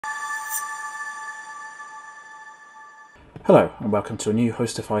Hello and welcome to a new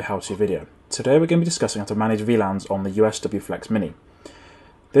HostiFi how-to video. Today we're going to be discussing how to manage VLANs on the USW Flex Mini.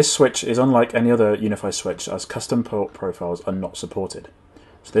 This switch is unlike any other UniFi switch as custom port profiles are not supported.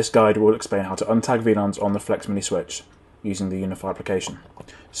 So this guide will explain how to untag VLANs on the Flex Mini switch using the UniFi application.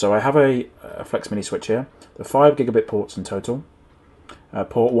 So I have a Flex Mini switch here. There are 5 gigabit ports in total.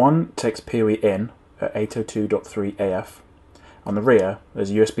 Port 1 takes PoE in at 802.3 AF. On the rear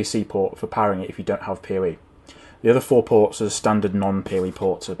there's a USB-C port for powering it if you don't have PoE. The other 4 ports are standard non-PoE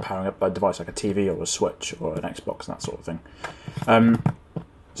ports for powering up a device like a TV or a Switch or an Xbox and that sort of thing.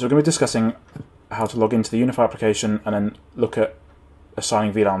 So we're going to be discussing how to log into the UniFi application and then look at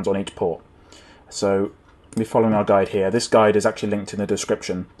assigning VLANs on each port. So we'll be following our guide here. This guide is actually linked in the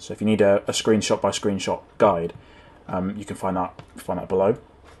description, so if you need a screenshot by screenshot guide, you can find that below.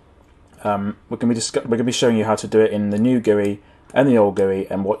 We're going to be showing you how to do it in the new GUI and the old GUI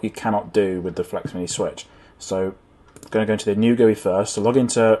and what you cannot do with the Flex Mini switch. So I'm going to go into the new GUI first. So log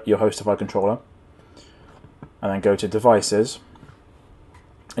into your HostiFi controller and then go to devices,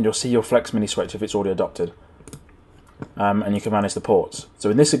 and you'll see your Flex Mini switch if it's already adopted, and you can manage the ports. So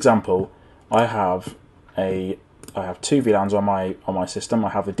in this example I have 2 VLANs on my system. I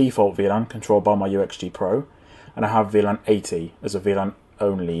have the default VLAN controlled by my UXG Pro, and I have VLAN 80 as a VLAN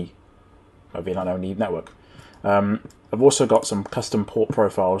only network. I've also got some custom port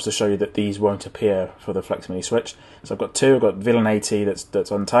profiles to show you that these won't appear for the Flex Mini switch. So I've got 2. I've got VLAN 80 that's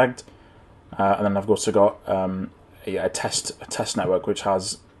untagged, and then I've also got a test network which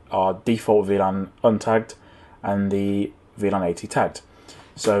has our default VLAN untagged and the VLAN 80 tagged.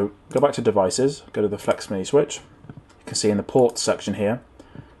 So go back to devices, go to the Flex Mini switch. You can see in the ports section here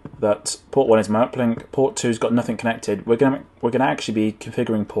that port 1 is my uplink, port 2's got nothing connected. We're gonna actually be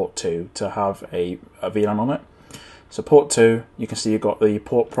configuring port 2 to have a VLAN on it. So port 2, you can see you've got the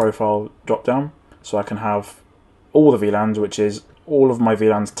port profile drop down, so I can have all the VLANs, which is all of my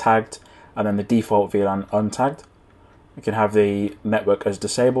VLANs tagged and then the default VLAN untagged. I can have the network as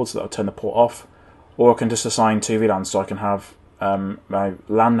disabled, so that I'll turn the port off, or I can just assign 2 VLANs, so I can have my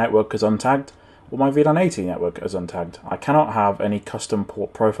LAN network as untagged or my VLAN 80 network as untagged. I cannot have any custom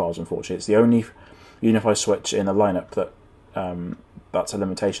port profiles, unfortunately. It's the only UniFi switch in the lineup that that's a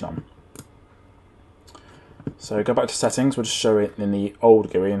limitation on. So go back to settings, we'll just show it in the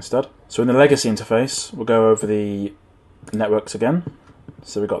old GUI instead. So in the legacy interface, we'll go over the networks again.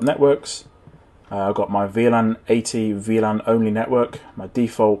 So we've got networks, I've got my VLAN 80 VLAN only network, my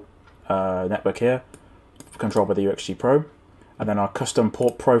default network here, controlled by the UXG Pro. And then our custom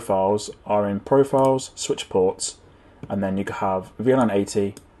port profiles are in profiles, switch ports, and then you can have VLAN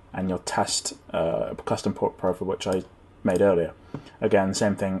 80 and your test custom port profile, which I made earlier. Again,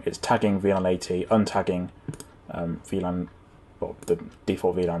 same thing, it's tagging VLAN 80, untagging VLAN, well, the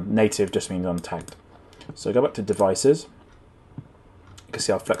default VLAN. Native just means untagged. So go back to devices. You can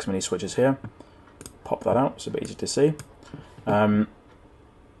see our Flex Mini switches here. Pop that out, it's a bit easy to see. Go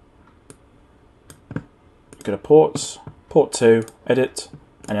to ports, port 2, edit,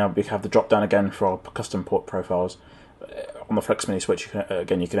 and we have the drop down again for our custom port profiles. On the Flex Mini switch, you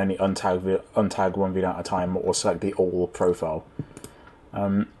can only untag 1 VLAN at a time or select the all profile.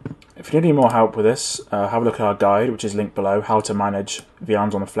 If you need any more help with this, have a look at our guide, which is linked below, how to manage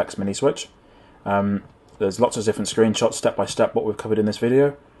VLANs on the Flex Mini switch. There's lots of different screenshots, step by step, what we've covered in this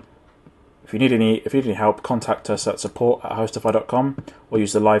video. If you need any help, contact us at support@hostify.com or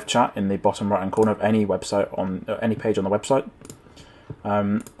use the live chat in the bottom right hand corner of any website any page on the website.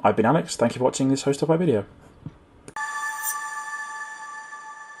 I've been Alex. Thank you for watching this HostiFi video.